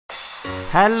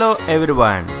Hello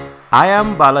everyone, I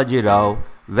am Balaji Rao.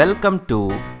 Welcome to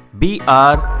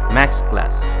BR Max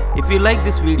class. If you like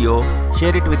this video,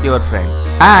 share it with your friends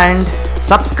and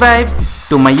subscribe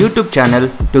to my YouTube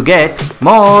channel to get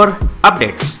more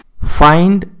updates.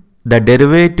 Find the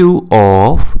derivative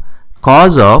of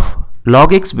cos of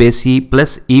log x base c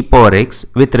plus e power x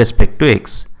with respect to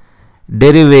x.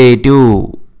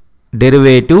 Derivative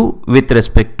with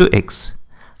respect to x.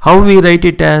 How we write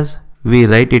it as? We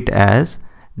write it as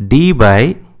d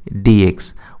by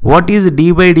dx. What is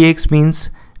d by dx means?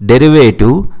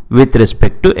 Derivative with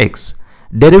respect to x.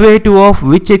 Derivative of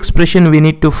which expression we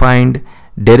need to find?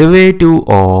 Derivative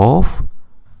of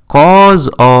cos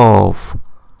of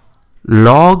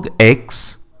log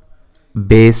x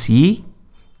base e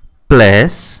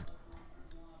plus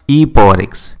e power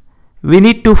x. We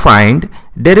need to find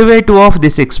derivative of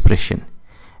this expression.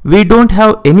 We don't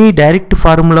have any direct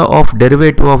formula of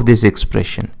derivative of this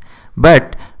expression,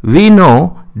 but we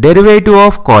know derivative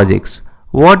of cos x.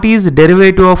 What is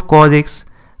derivative of cos x?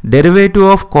 Derivative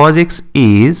of cos x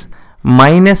is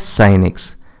minus sin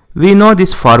x. We know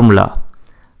this formula.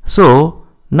 So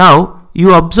now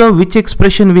you observe which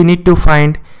expression we need to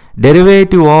find.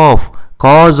 Derivative of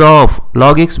cos of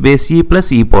log x base c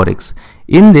plus e power x.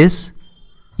 In this,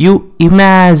 you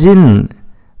imagine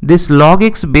this log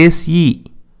x base e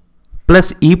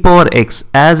plus e power x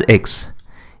as x.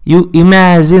 You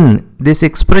imagine this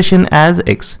expression as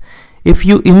x. If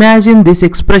you imagine this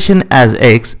expression as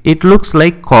x, it looks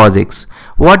like cos x.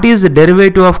 What is the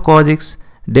derivative of cos x?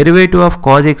 Derivative of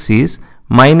cos x is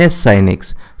minus sin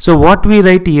x. So what we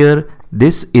write here,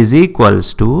 this is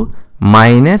equals to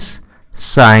minus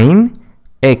sin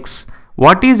x.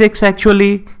 What is x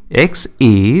actually? X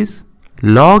is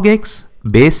log x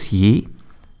base e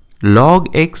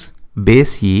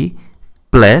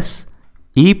plus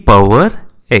e power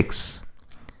x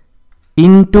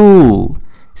into,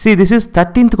 see, this is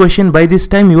 13th question. By this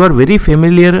time you are very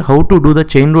familiar how to do the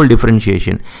chain rule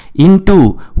differentiation.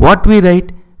 Into what we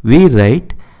write? We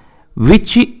write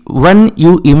which one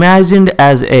you imagined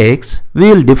as x, we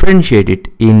will differentiate it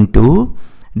into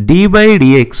d by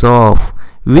dx of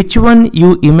which one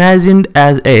you imagined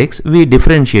as x, we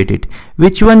differentiate it.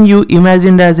 Which one you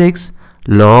imagined as x?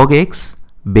 Log x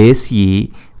base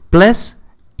e plus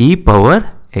e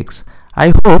power x.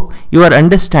 I hope you are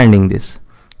understanding this.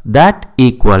 That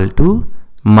equal to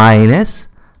minus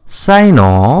sin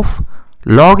of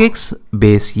log x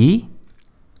base e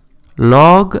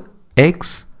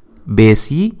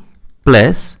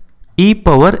plus e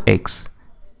power x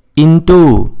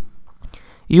into,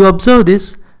 you observe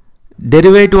this,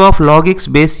 derivative of log x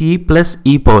base e plus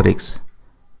e power x.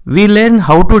 We learn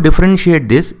how to differentiate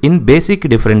this in basic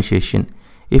differentiation.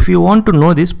 If you want to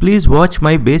know this, please watch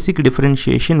my basic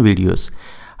differentiation videos.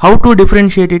 How to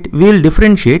differentiate it? We will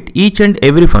differentiate each and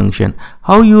every function.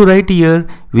 How you write here?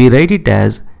 We write it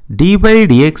as d by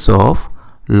dx of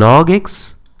log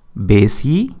x base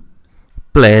e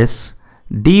plus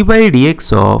d by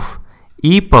dx of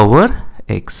e power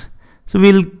x. So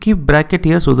we will keep bracket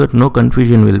here so that no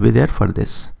confusion will be there for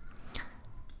this.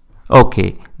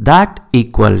 Okay, that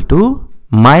equal to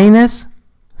minus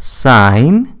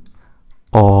sin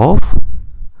of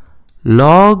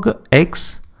log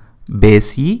x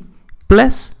base e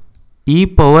plus e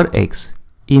power x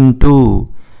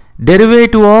into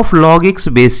derivative of log x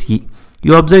base e.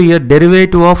 You observe here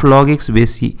derivative of log x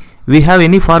base e. We have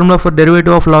any formula for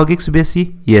derivative of log x base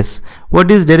e? Yes. What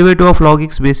is derivative of log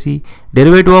x base e?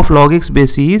 Derivative of log x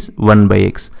base e is 1 by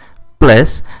x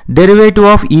plus derivative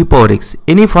of e power x.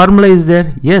 Any formula is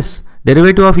there? Yes.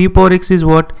 Derivative of e power x is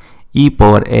what? E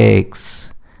power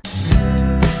x.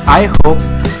 I hope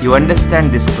you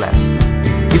understand this class.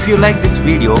 If you like this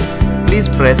video, please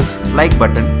press like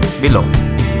button below.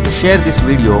 Share this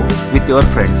video with your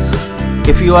friends.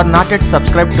 If you are not yet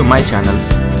subscribed to my channel,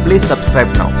 please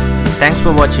subscribe now. Thanks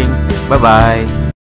for watching. Bye bye.